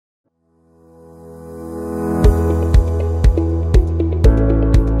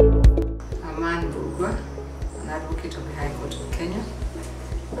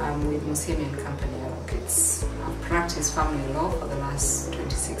Musyimi and Company Advocates. I've practiced family law for the last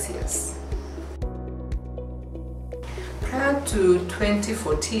 26 years. Prior to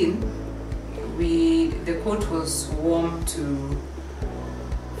 2014, the court was warm to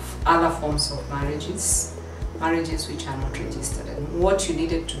other forms of marriages which are not registered. And what you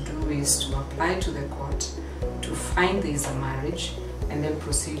needed to do is to apply to the court to find there is a marriage and then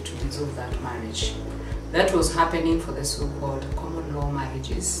proceed to dissolve that marriage. That was happening for the so-called common law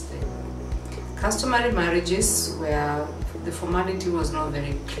marriages, the customary marriages where the formality was not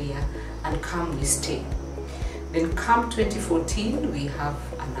very clear, and come we stay. Then come 2014, we have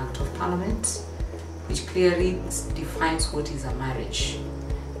an Act of Parliament which clearly defines what is a marriage,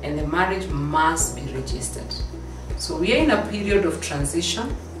 and the marriage must be registered. So we are in a period of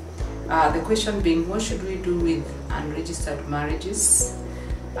transition. The question being, what should we do with unregistered marriages?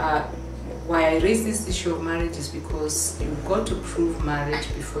 Why I raise this issue of marriage is because you've got to prove marriage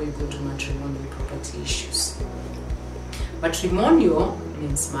before you go to matrimonial property issues. Matrimonial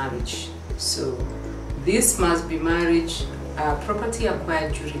means marriage. So this must be marriage, property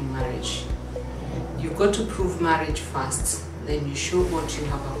acquired during marriage. You've got to prove marriage first, then you show what you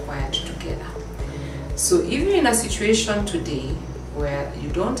have acquired together. So if you're in a situation today where you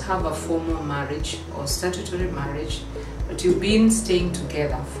don't have a formal marriage or statutory marriage, but you've been staying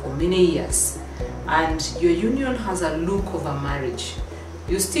together for many years and your union has a look of a marriage,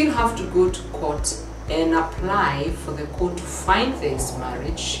 you still have to go to court and apply for the court to find there is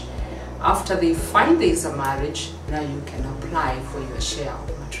marriage. After they find there is a marriage, now you can apply for your share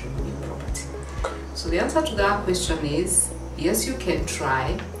of matrimonial property. So the answer to that question is, yes, you can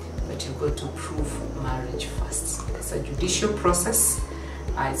try, but you've got to prove marriage first. It's a judicial process.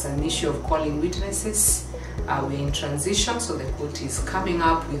 It's an issue of calling witnesses. We're in transition, so the court is coming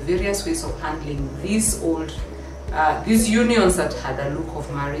up with various ways of handling these unions that had a look of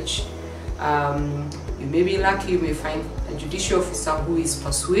marriage. You may be lucky, you may find a judicial officer who is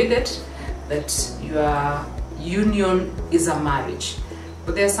persuaded that your union is a marriage.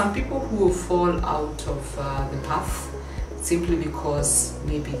 But there are some people who will fall out of the path simply because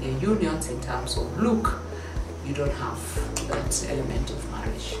maybe their unions, in terms of look, you don't have that element of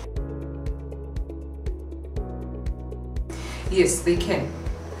marriage. Yes, they can.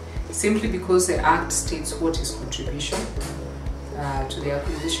 Simply because the Act states what is contribution to the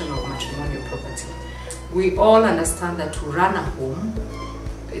acquisition of matrimonial property. We all understand that to run a home,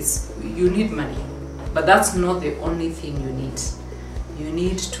 you need money, but that's not the only thing you need. You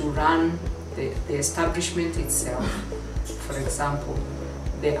need to run the establishment itself. For example,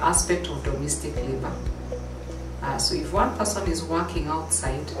 the aspect of domestic labor. So if one person is working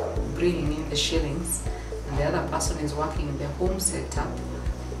outside, bringing in the shillings, and the other person is working in the home setup,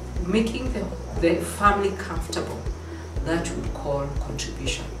 making the family comfortable, that you would call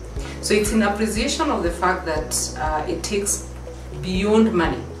contribution. So it's in appreciation of the fact that it takes beyond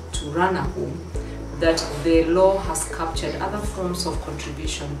money to run a home, that the law has captured other forms of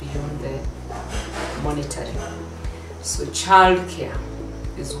contribution beyond the monetary. So childcare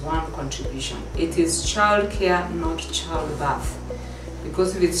is one contribution. It is childcare, not childbirth.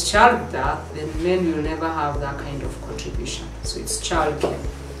 Because if it's childbirth, then men will never have that kind of contribution. So it's childcare.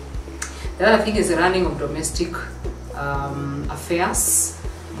 The other thing is the running of domestic affairs,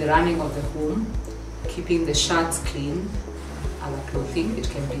 the running of the home, keeping the shirts clean, other clothing. It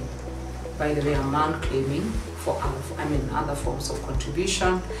can be, by the way, a man claiming for other forms of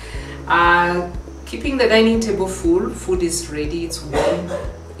contribution. Keeping the dining table full, food is ready, it's warm.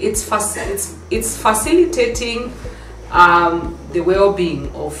 It's facilitating the well-being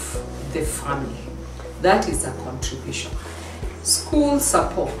of the family. That is a contribution. School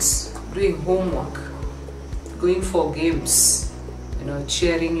support, doing homework, going for games,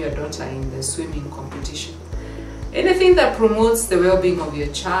 cheering your daughter in the swimming competition. Anything that promotes the well-being of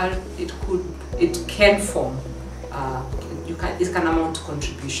your child, it can form, it can amount to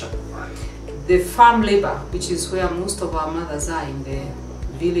contribution. The farm labor, which is where most of our mothers are in the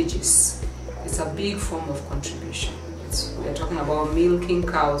villages, it's a big form of contribution. We're talking about milking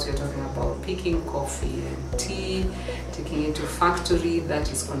cows, we're talking about picking coffee and tea, taking it to factory, that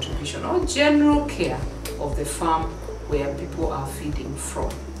is contribution. Or general care of the farm where people are feeding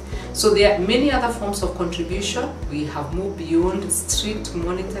from. So there are many other forms of contribution. We have moved beyond strict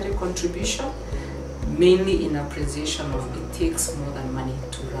monetary contribution, mainly in appreciation of it takes more than money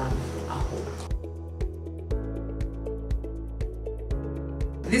to run a home.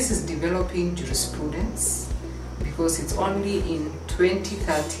 This is developing jurisprudence because it's only in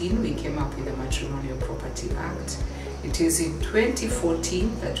 2013 we came up with the Matrimonial Property Act. It is in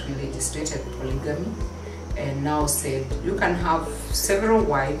 2014 that we legislated polygamy and now said you can have several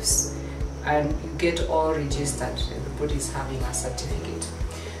wives and you get all registered. Everybody's having a certificate.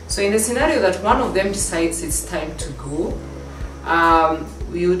 So in the scenario that one of them decides it's time to go,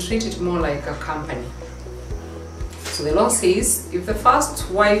 we will treat it more like a company. So the law says if the first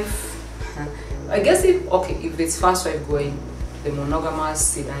wife, I guess if it's first wife going, the monogamous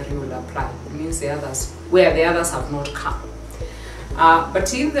scenario will apply. It means the others, where the others have not come.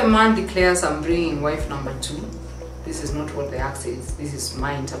 But if the man declares, I'm bringing wife number 2, this is not what the act says, this is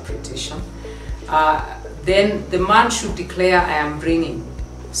my interpretation, then the man should declare, I am bringing.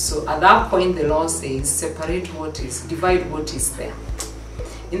 So at that point the law says separate what is, divide what is there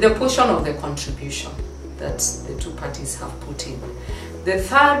in the portion of the contribution that the two parties have put in. The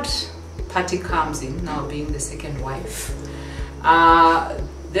third party comes in, now being the second wife.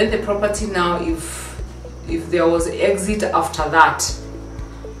 Then the property now, if there was exit after that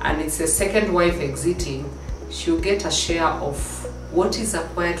and it's a second wife exiting, she'll get a share of what is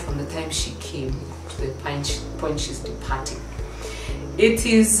acquired from the time she came to the point she's departing. It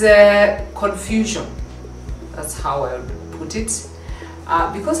is confusion, that's how I would put it.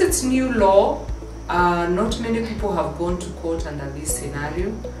 Because it's new law, not many people have gone to court under this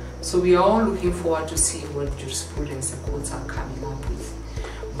scenario, so we are all looking forward to see what jurisprudence the courts are coming up with.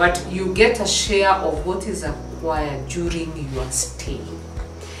 But you get a share of what is acquired during your stay.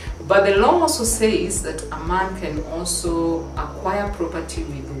 But the law also says that a man can also acquire property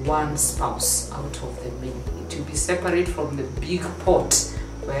with one spouse out of the many. It will be separate from the big pot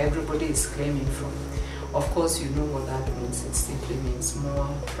where everybody is claiming from. Of course, you know what that means. It simply means more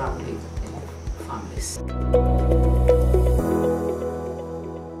traveling in families.